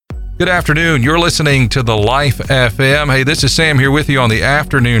Good afternoon. You're listening to the Life FM. Hey, this is Sam here with you on the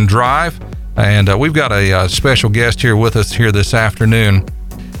afternoon drive, and we've got a special guest here with us here this afternoon.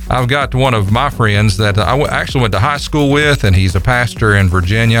 I've got one of my friends that I actually went to high school with, and he's a pastor in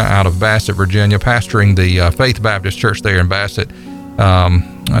Virginia, out of Bassett, Virginia, pastoring the Faith Baptist Church there in Bassett.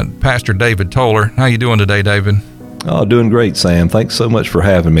 Pastor David Toller. How you doing today, David? Oh, doing great, Sam. Thanks so much for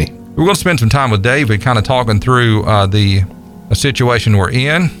having me. We're going to spend some time with David, kind of talking through the situation we're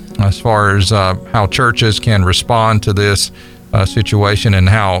in, as far as how churches can respond to this situation and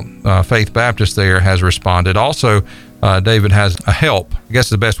how Faith Baptist there has responded. Also, David has a help, I guess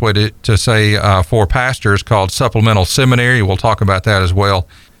the best way to say for pastors, called Supplemental Seminary. We'll talk about that as well.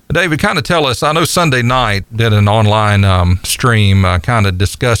 David, kind of tell us, I know Sunday night did an online stream kind of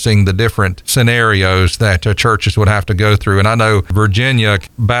discussing the different scenarios that churches would have to go through. And I know Virginia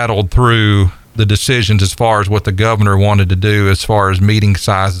battled through the decisions as far as what the governor wanted to do as far as meeting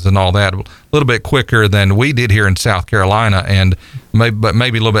sizes and all that a little bit quicker than we did here in South Carolina, and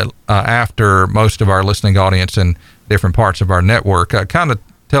maybe a little bit after most of our listening audience in different parts of our network. Kind of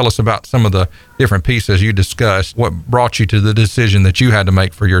tell us about some of the different pieces you discussed. What brought you to the decision that you had to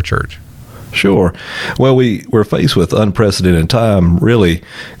make for your church? Sure. Well, we're faced with unprecedented time, really,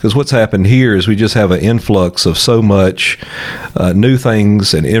 because what's happened here is we just have an influx of so much new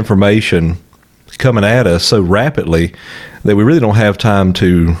things and information coming at us so rapidly that we really don't have time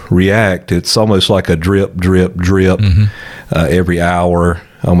to react. It's almost like a drip, drip, drip. Every hour,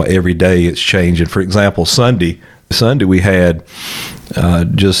 every day it's changing. For example, Sunday we had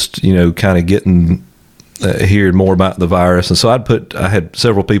just, kind of getting hearing more about the virus. And so I had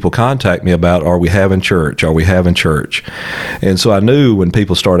several people contact me about, are we having church? Are we having church? And so I knew when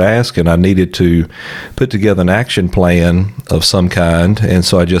people start asking, I needed to put together an action plan of some kind. And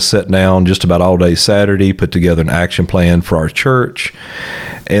so I just sat down just about all day Saturday, put together an action plan for our church,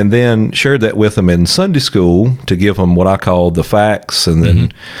 and then shared that with them in Sunday school to give them what I call the facts, and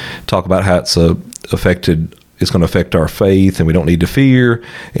then talk about how it's going to affect our faith, and we don't need to fear,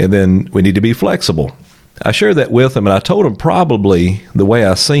 and then we need to be flexible. I shared that with them, and I told them probably the way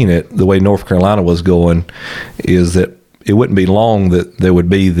I seen it, the way North Carolina was going, is that it wouldn't be long that there would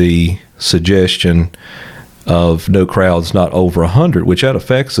be the suggestion of no crowds not over 100, which that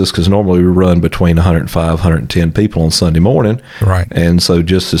affects us because normally we run between 105, 110 people on Sunday morning. Right. And so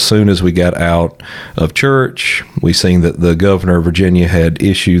just as soon as we got out of church, we seen that the governor of Virginia had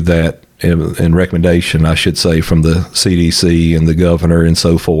issued that in recommendation, I should say, from the CDC and the governor and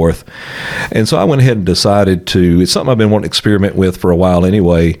so forth. And so I went ahead and decided it's something I've been wanting to experiment with for a while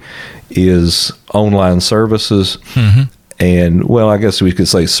anyway, is online services. And, well, I guess we could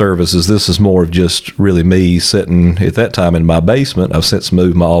say services. This is more of just really me sitting at that time in my basement. I've since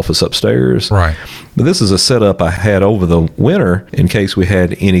moved my office upstairs. Right. But this is a setup I had over the winter in case we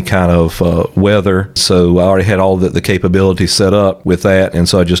had any kind of weather. So I already had all the capabilities set up with that. And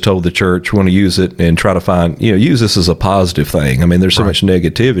so I just told the church we want to use it and try to find, use this as a positive thing. I mean, there's so much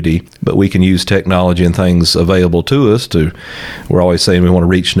negativity, but we can use technology and things available to us we're always saying we want to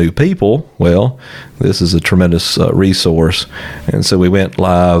reach new people. Well, this is a tremendous resource. And so we went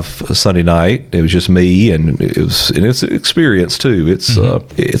live Sunday night. It was just me, and it's an experience too. It's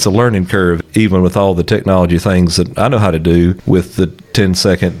a learning curve, even with all the technology things that I know how to do, with the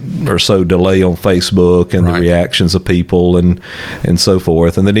 10-second or so delay on Facebook and the reactions of people and so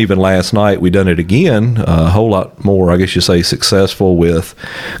forth. And then even last night we done it again, a whole lot more, I guess you say, successful with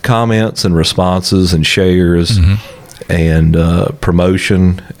comments and responses and shares. And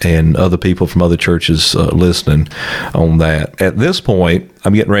promotion, and other people from other churches listening on that. At this point,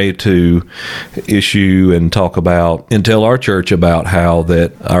 I'm getting ready to issue and talk about and tell our church about how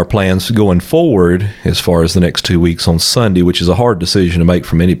that our plans going forward as far as the next 2 weeks on Sunday, which is a hard decision to make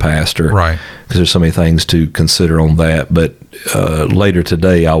from any pastor, right? Because there's so many things to consider on that. But later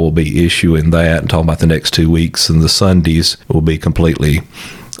today, I will be issuing that and talking about the next 2 weeks, and the Sundays will be completely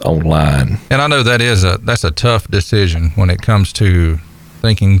online. And I know that's a tough decision when it comes to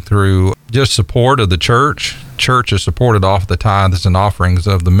thinking through just support of the church. Church is supported off the tithes and offerings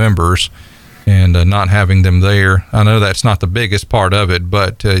of the members, and not having them there. I know that's not the biggest part of it,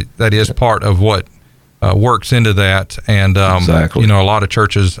 but that is part of what works into that. And exactly. A lot of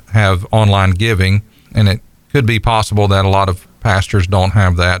churches have online giving, and it could be possible that a lot of pastors don't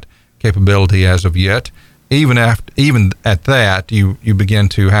have that capability as of yet. Even at that, you begin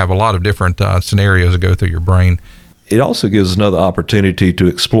to have a lot of different scenarios that go through your brain. It also gives us another opportunity to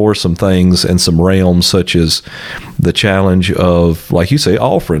explore some things and some realms, such as the challenge of, like you say,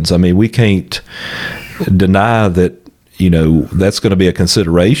 offerings. I mean, we can't deny that that's going to be a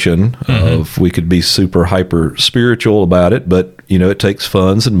consideration of, we could be super hyper spiritual about it, but it takes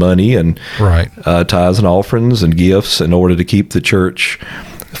funds and money and tithes and offerings and gifts in order to keep the church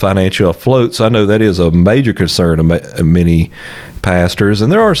financially afloat. So I know that is a major concern of many pastors,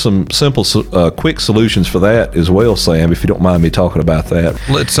 and there are some simple, quick solutions for that as well, Sam, if you don't mind me talking about that.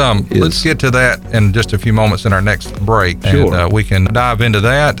 Let's get to that in just a few moments in our next break. Sure. And we can dive into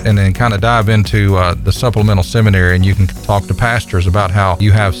that and then kind of dive into the supplemental seminary, and you can talk to pastors about how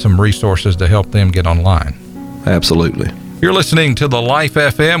you have some resources to help them get online. Absolutely. You're listening to the Life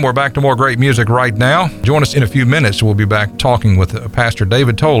FM. We're back to more great music right now. Join us in a few minutes. We'll be back talking with Pastor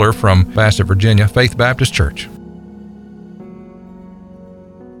David Toller from Bassett, Virginia Faith Baptist Church.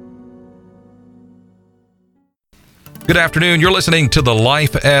 Good afternoon. You're listening to the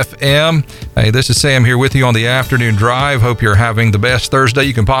Life FM. Hey, this is Sam here with you on the afternoon drive. Hope you're having the best Thursday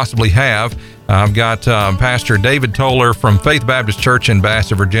you can possibly have. I've got Pastor David Toller from Faith Baptist Church in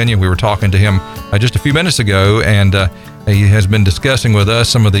Bassett, Virginia. We were talking to him just a few minutes ago, and he has been discussing with us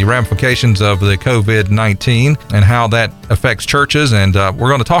some of the ramifications of the COVID-19 and how that affects churches. And we're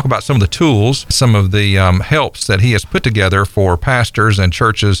going to talk about some of the tools, some of the helps that he has put together for pastors and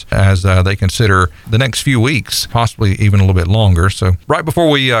churches as they consider the next few weeks, possibly even a little bit longer. So right before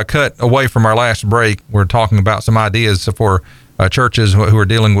we cut away from our last break, we're talking about some ideas for churches who are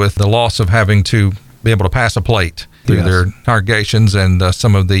dealing with the loss of having to be able to pass a plate through their congregations, and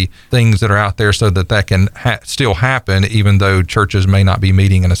some of the things that are out there so that can still happen even though churches may not be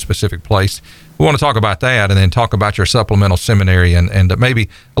meeting in a specific place. We want to talk about that and then talk about your supplemental seminary and maybe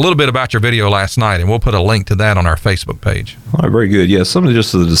a little bit about your video last night, and we'll put a link to that on our Facebook page. All right, very good. Yeah, some of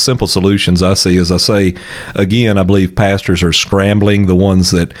just the simple solutions I see, as I say, again, I believe pastors are scrambling, the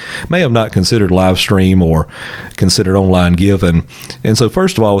ones that may have not considered live stream or considered online giving. And so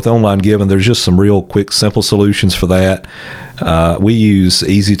first of all, with online giving, there's just some real quick, simple solutions for that. We use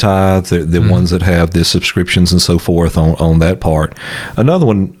Easy Tithe, the ones that have the subscriptions and so forth on that part. Another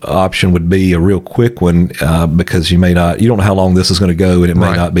option would be a real quick one, because you don't know how long this is going to go, and it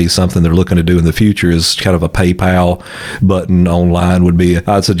may not be something they're looking to do in the future, is kind of a PayPal button online would be,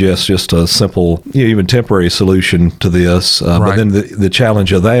 I'd suggest, just a simple, even temporary solution to this. But then the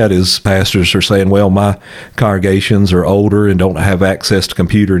challenge of that is pastors are saying, well, my congregations are older and don't have access to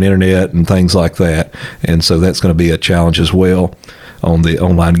computer and internet and things like that. And so that's going to be a challenge as well on the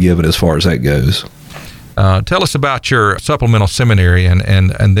online giving as far as that goes. Tell us about your supplemental seminary and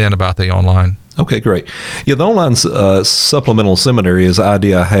then about the online. Okay, great. Yeah, the online supplemental seminary is an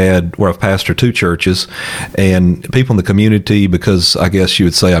idea I had where I've pastored 2 churches, and people in the community, because I guess you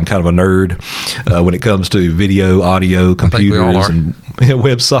would say I'm kind of a nerd when it comes to video, audio, computers, and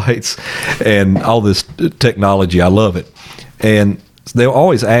websites, and all this technology. I love it. And they'll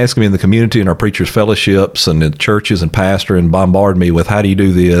always ask me in the community and our preachers' fellowships and in churches and pastor and bombard me with, how do you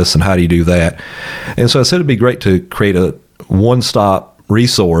do this and how do you do that? And so I said it'd be great to create a one-stop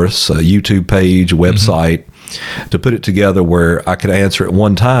resource, a YouTube page, a website, to put it together where I could answer at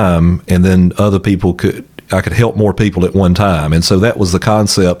one time, and then I could help more people at one time. And so that was the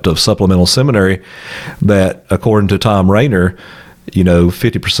concept of supplemental seminary, that according to Tom Rainer,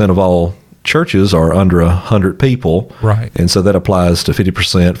 50% of all churches are under 100 people. Right. And so that applies to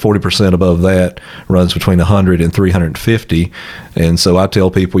 50%. 40% above that runs between 100 and 350. And so I tell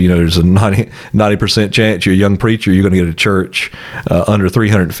people, there's a 90% chance you're a young preacher, you're going to get a church under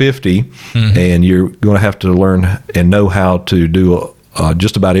 350, and you're going to have to learn and know how to do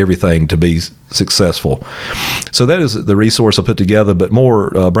just about everything to be successful. So that is the resource I put together, but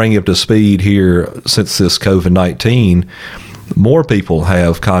more bringing up to speed here since this COVID-19, more people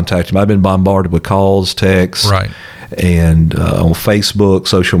have contacted me. I've been bombarded with calls, texts, and on Facebook,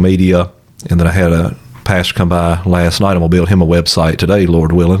 social media. And then I had a pastor come by last night. I'm going to build him a website today,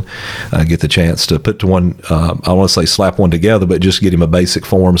 Lord willing. Get the chance to put to one, I want to say slap one together, but just get him a basic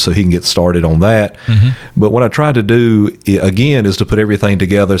form so he can get started on that. But what I tried to do, again, is to put everything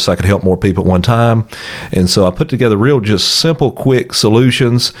together so I could help more people at one time. And so I put together real, just simple, quick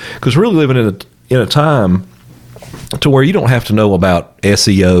solutions, because we're really living in a time to where you don't have to know about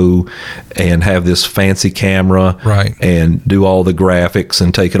SEO and have this fancy camera and do all the graphics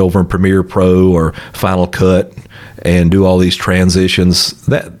and take it over in Premiere Pro or Final Cut and do all these transitions.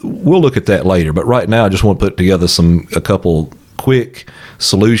 That we'll look at that later. But right now, I just want to put together a couple quick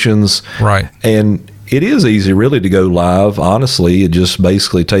solutions. And it is easy, really, to go live. Honestly, you just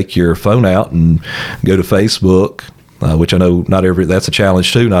basically take your phone out and go to Facebook, which I know that's a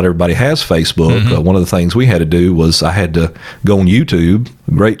challenge too. Not everybody has Facebook. Mm-hmm. One of the things we had to do was I had to go on YouTube,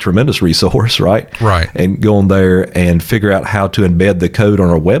 great, tremendous resource, right? Right. And go on there and figure out how to embed the code on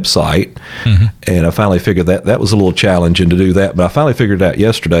our website. Mm-hmm. And I finally figured that was a little challenging to do that, but I finally figured it out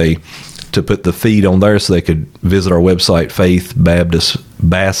yesterday to put the feed on there so they could visit our website,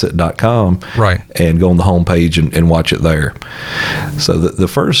 faithbaptistbassett.com, right, and go on the homepage and watch it there. So the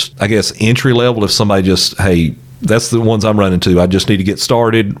first, I guess, entry level, if somebody just, hey, that's the ones I'm running to. I just need to get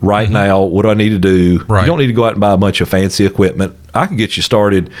started right now. What do I need to do? Right. You don't need to go out and buy a bunch of fancy equipment. I can get you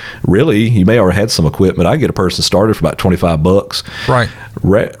started. Really, you may already had some equipment. I can get a person started for about $25. Right.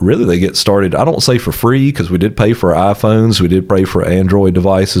 Really, they get started. I don't say for free, because we did pay for our iPhones. We did pay for Android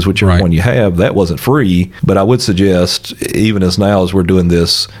devices, whichever one you have. That wasn't free. But I would suggest, even as we're doing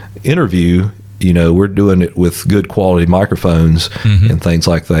this interview, we're doing it with good quality microphones and things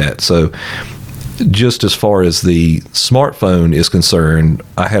like that. So just as far as the smartphone is concerned,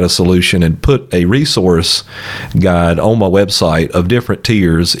 I had a solution and put a resource guide on my website of different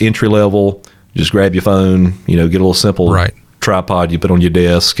tiers. Entry level, just grab your phone, get a little simple tripod you put on your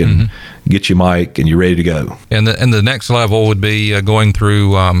desk and get your mic, and you're ready to go. And the next level would be going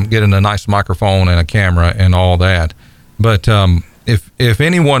through getting a nice microphone and a camera and all that. But if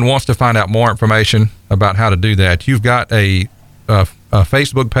anyone wants to find out more information about how to do that, you've got a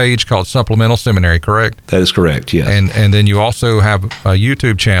Facebook page called Supplemental Seminary, correct? That is correct, yes. And then you also have a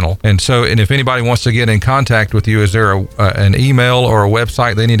YouTube channel. And if anybody wants to get in contact with you, is there an email or a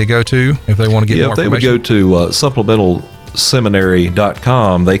website they need to go to if they want to get more information? If they would go to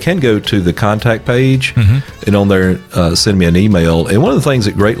supplementalseminary.com, they can go to the contact page and on there send me an email. And one of the things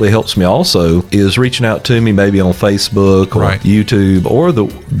that greatly helps me also is reaching out to me maybe on Facebook or YouTube or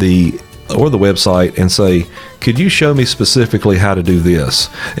the website and say, could you show me specifically how to do this?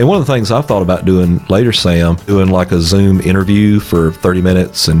 And one of the things I've thought about doing later, Sam, doing like a Zoom interview for 30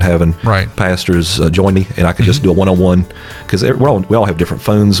 minutes and having pastors join me, and I could just do a one-on-one, because we all have different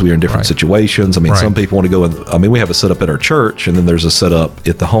phones. We're in different situations. I mean, some people want to go we have a setup at our church, and then there's a setup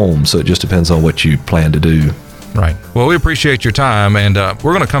at the home. So it just depends on what you plan to do. Right. Well, we appreciate your time, and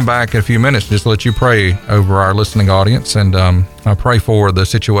we're going to come back in a few minutes just to let you pray over our listening audience and pray for the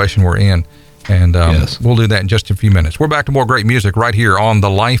situation we're in. And we'll do that in just a few minutes. We're back to more great music right here on the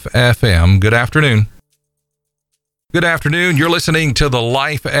Life FM. Good afternoon. Good afternoon. You're listening to the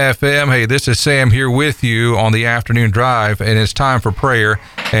Life FM. Hey, this is Sam here with you on the afternoon drive, and it's time for prayer.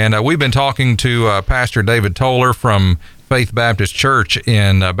 And we've been talking to Pastor David Toller from Faith Baptist Church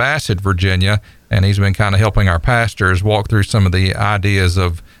in Bassett, Virginia, and he's been kind of helping our pastors walk through some of the ideas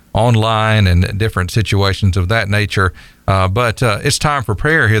of online and different situations of that nature. But it's time for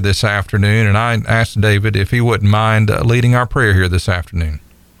prayer here this afternoon, and I asked David if he wouldn't mind leading our prayer here this afternoon.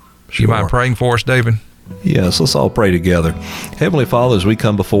 Sure. You mind praying for us, David? Yes, let's all pray together. Heavenly Father, as we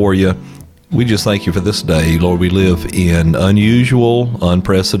come before you, we just thank you for this day. Lord, we live in unusual,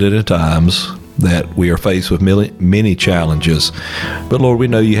 unprecedented times that we are faced with many challenges. But Lord, we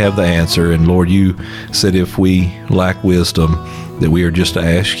know you have the answer. And Lord, you said if we lack wisdom, that we are just to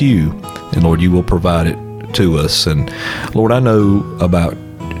ask you. And Lord, you will provide it to us. And Lord, I know about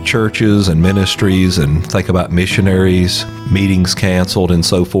churches and ministries and think about missionaries, meetings canceled and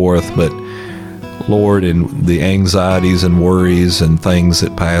so forth. But Lord, in the anxieties and worries and things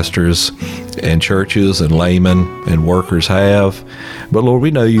that pastors and churches and laymen and workers have. But Lord,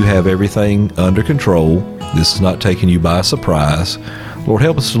 we know you have everything under control. This is not taking you by surprise. Lord,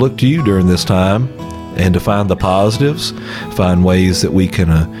 help us to look to you during this time and to find the positives, find ways that we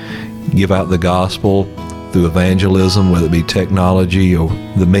can give out the gospel through evangelism, whether it be technology or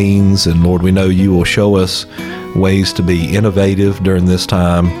the means. And Lord, we know you will show us ways to be innovative during this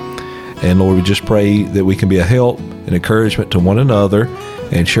time. And Lord, we just pray that we can be a help and encouragement to one another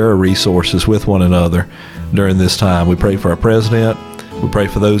and share our resources with one another during this time. We pray for our president. We pray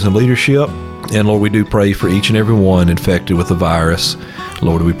for those in leadership. And Lord, we do pray for each and every one infected with the virus.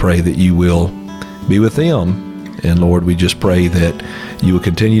 Lord, we pray that you will be with them. And Lord, we just pray that you will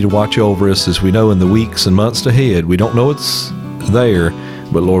continue to watch over us, as we know in the weeks and months ahead. We don't know it's there,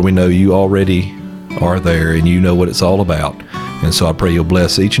 but Lord, we know you already are there and you know what it's all about. And so I pray you'll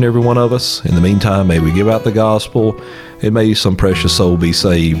bless each and every one of us. In the meantime, may we give out the gospel, and may some precious soul be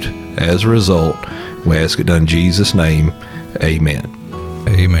saved as a result. We ask it done in Jesus' name. Amen.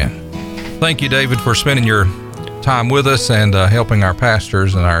 Amen. Thank you, David, for spending your time with us and helping our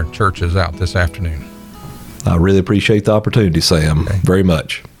pastors and our churches out this afternoon. I really appreciate the opportunity, Sam, very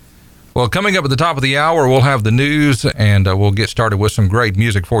much. Well, coming up at the top of the hour, we'll have the news, and we'll get started with some great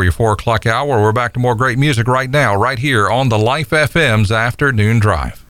music for your 4 o'clock hour. We're back to more great music right now, right here on the Life FM's Afternoon Drive.